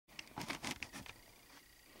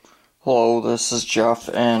Hello, this is Jeff,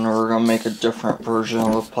 and we're gonna make a different version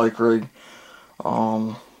of the pike rig.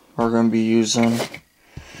 We're gonna be using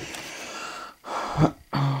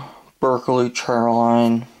berkly char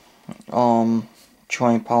line,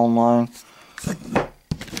 20-pound line,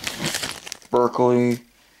 berkly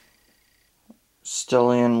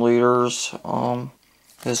stillion leaders.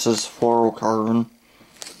 This is flourocarbin,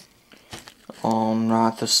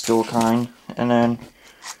 not the steel kind, and then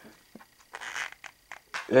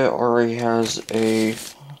it already has a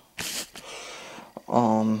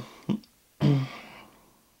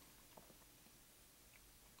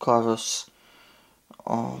clevis.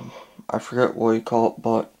 I forget what you call it,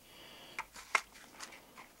 but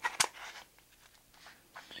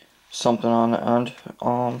something on the end.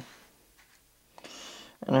 And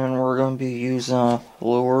then we're going to be using a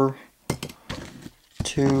lure,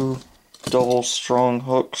 2 double strung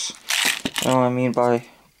hooks. And what I mean by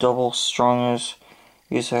double strung is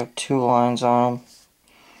you just have 2 lines on them,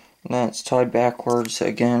 and then it's tied backwards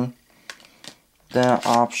again. Then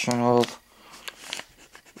option of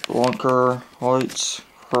lunker lights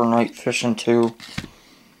for night fishing too.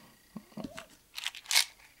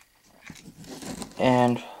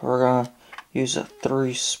 And we're gonna use a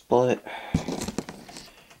 3 split.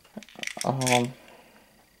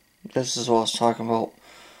 This is what I was talking about.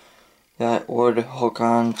 That would hook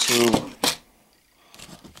on to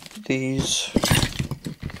these.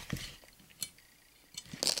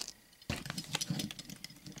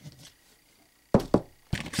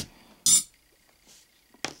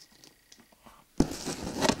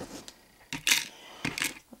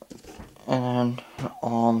 And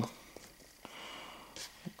then,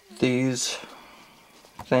 these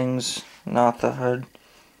things, not the head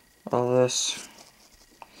of this,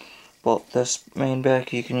 but this main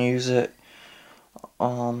back, you can use it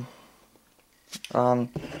on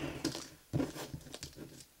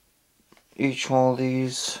each one of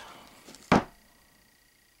these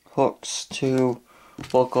hooks to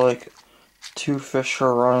look like 2 fish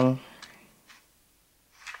are running.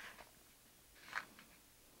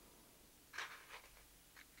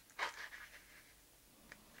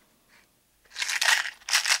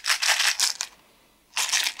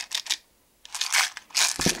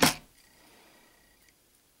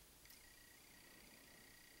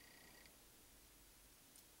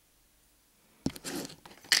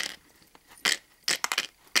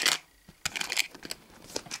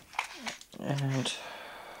 And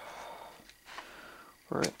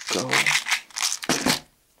where it goes.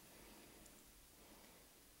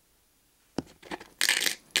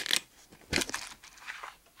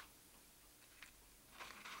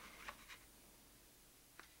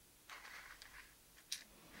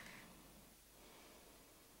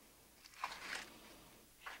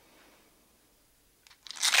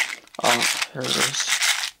 Oh, here it is.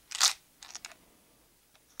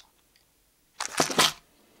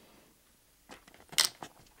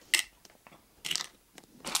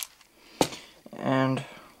 And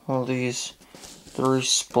one of these 3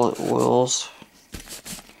 split wheels,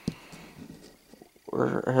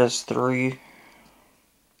 where it has 3.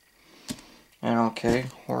 And okay,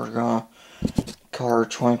 we're gonna cut our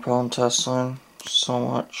 20-pound test line so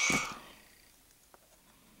much.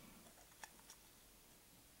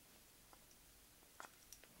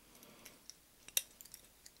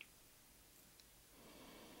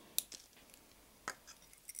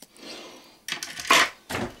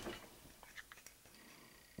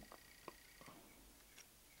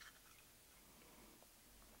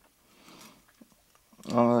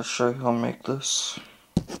 I'm gonna show you how to make this.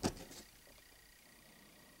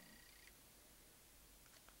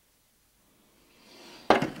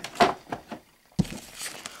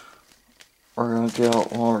 We're gonna get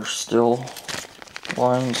out one of our steel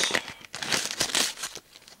lines,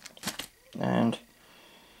 and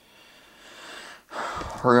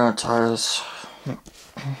we're gonna tie this.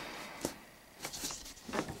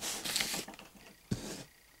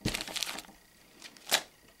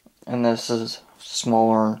 And this is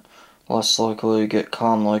smaller and less likely to get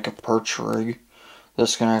caught like a perch rig.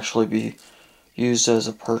 This can actually be used as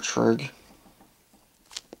a perch rig.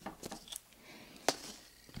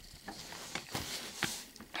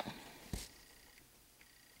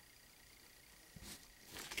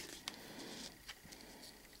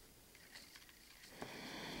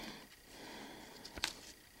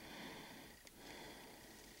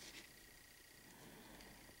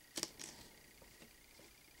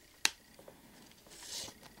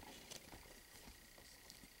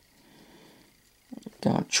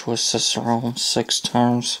 Gonna twist this around 6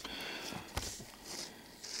 times.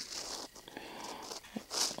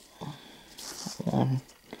 1,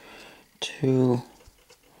 2,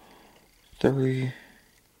 3,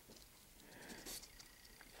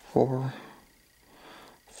 4,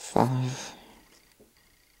 5,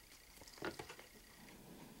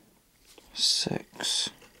 6.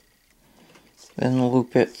 Then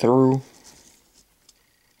loop it through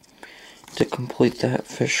to complete that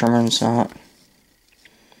fisherman's knot.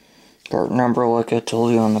 But remember, like I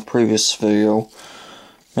told you on the previous video,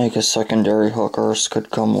 make a secondary hook or it could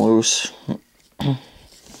come loose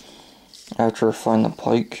after I find the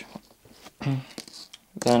pike.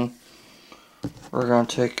 Then we're going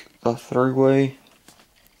to take the 3-way,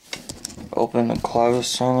 open the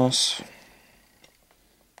clevis on this,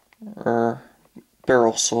 or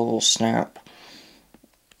barrel swivel snap,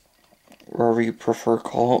 wherever you prefer to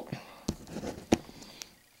call it.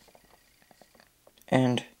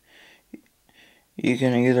 And you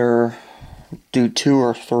can either do 2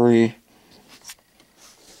 or 3.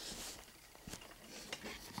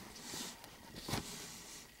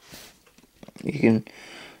 You can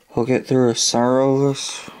hook it through the center of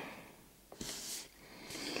this,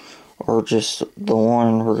 or just the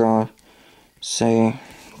one we're going to say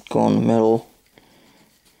go in the middle.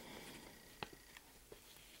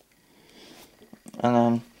 And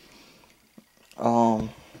then,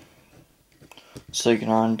 so you can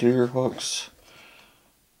undo your hooks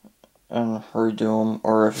and redo them,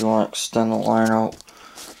 or if you want to extend the line out,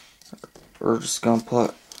 we're just going to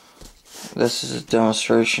put, this is a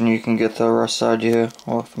demonstration, you can get the rest idea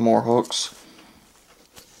with more hooks.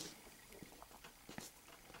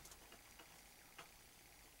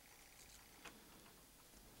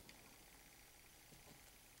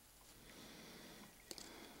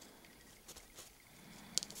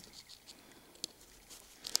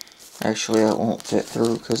 Actually, that won't fit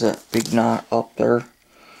through because that big knot up there.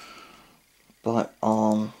 But,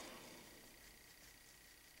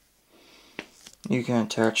 you can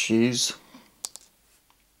attach these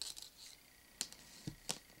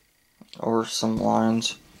or some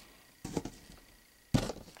lines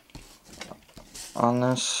on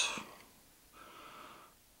this,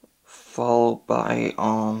 followed by,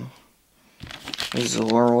 these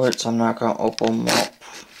lure weights. I'm not going to open them up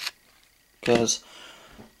because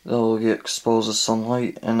they'll get exposed to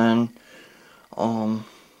sunlight. And then,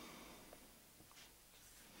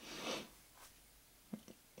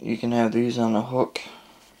 you can have these on a hook.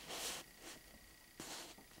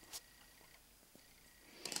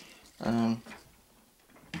 And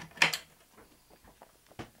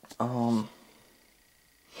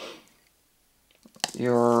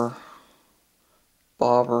your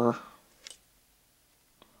bobber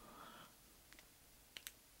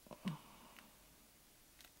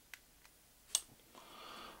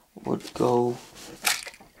would go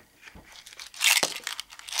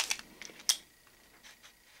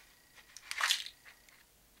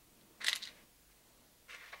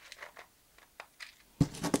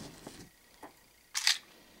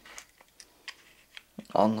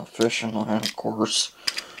on the fishing line, of course.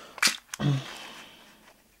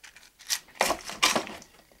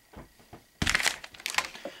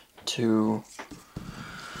 To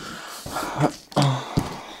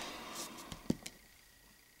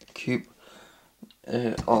keep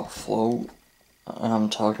it afloat. I'm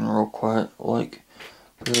talking real quiet, like,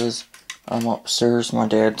 because I'm upstairs. My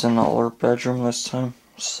dad's in the other bedroom this time,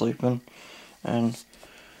 sleeping, and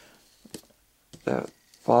that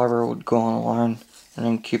bobber would go on the line and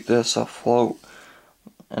then keep this afloat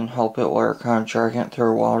and help it while you're kind of dragging it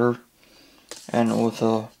through water. And with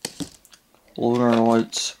the lunar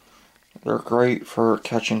lights, they're great for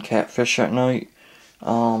catching catfish at night,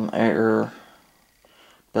 at your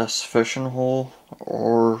best fishing hole,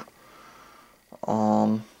 or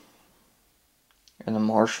in the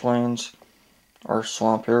marshlands or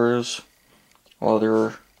swamp areas,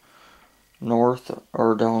 whether north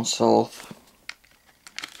or down south.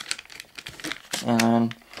 And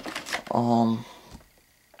then,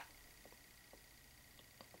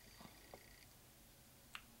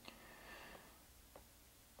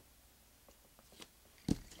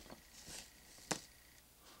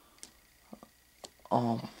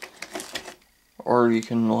 or you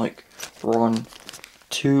can like run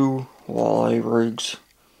 2 walleye rigs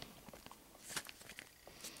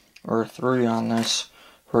or 3 on this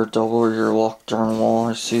for double your luck during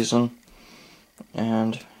walleye season.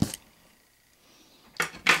 And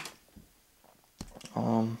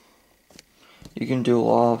you can do a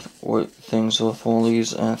lot of things with one of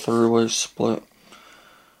these, and a 3-way split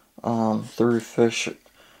 3 fish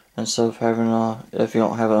instead of having if you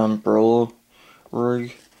don't have an umbrella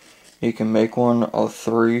rig, you can make one of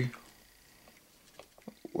 3,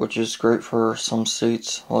 which is great for some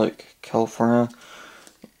states like California.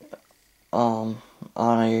 On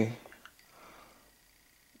a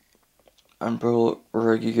umbrella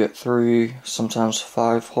rig you get 3, sometimes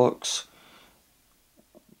 5 hooks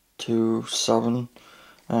to 7,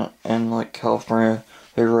 and like California,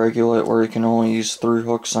 they regulate where you can only use 3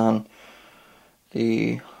 hooks on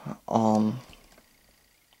the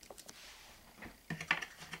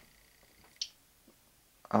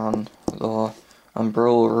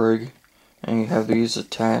umbrella rig, and you have these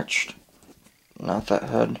attached. Not that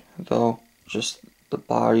head though, just the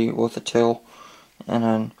body with the tail, and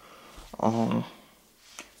then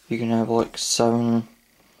you can have like 5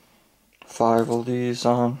 of these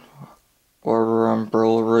on whatever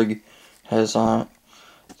umbrella rig has on it.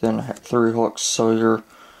 Then 3 hooks, so you're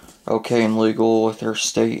okay and legal with your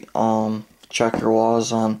state. Check your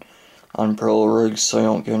laws on umbrella rigs so you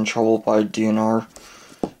don't get in trouble by DNR.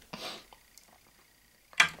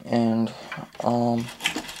 And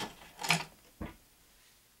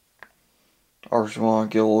or if you want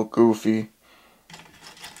to get a little goofy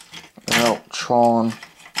and out trawling,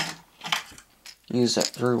 use that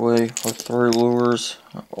 3-way with 3 lures,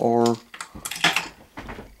 or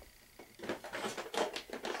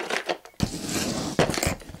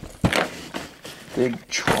big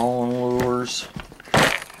trawling lures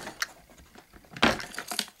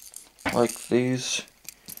like these.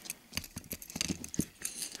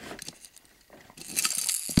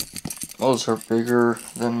 Those are bigger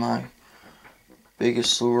than my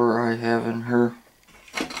biggest lure I have in here.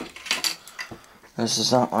 This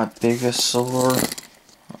is not my biggest lure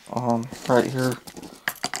right here,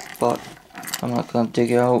 but I'm not gonna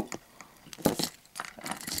dig out.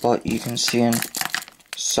 But you can see in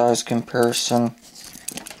size comparison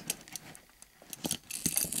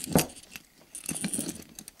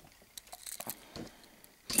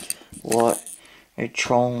what a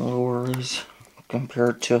trolling lure is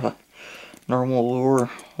compared to a normal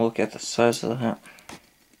lure. Look at the size of that.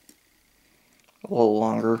 A little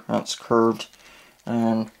longer, that's curved,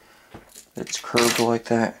 and it's curved like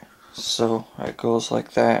that, so it goes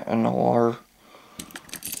like that in the water.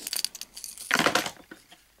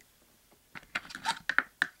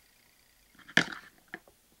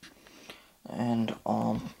 And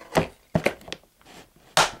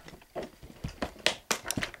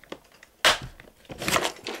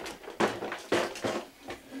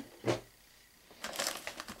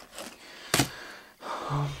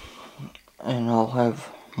and I'll have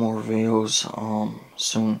more videos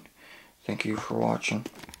soon. Thank you for watching.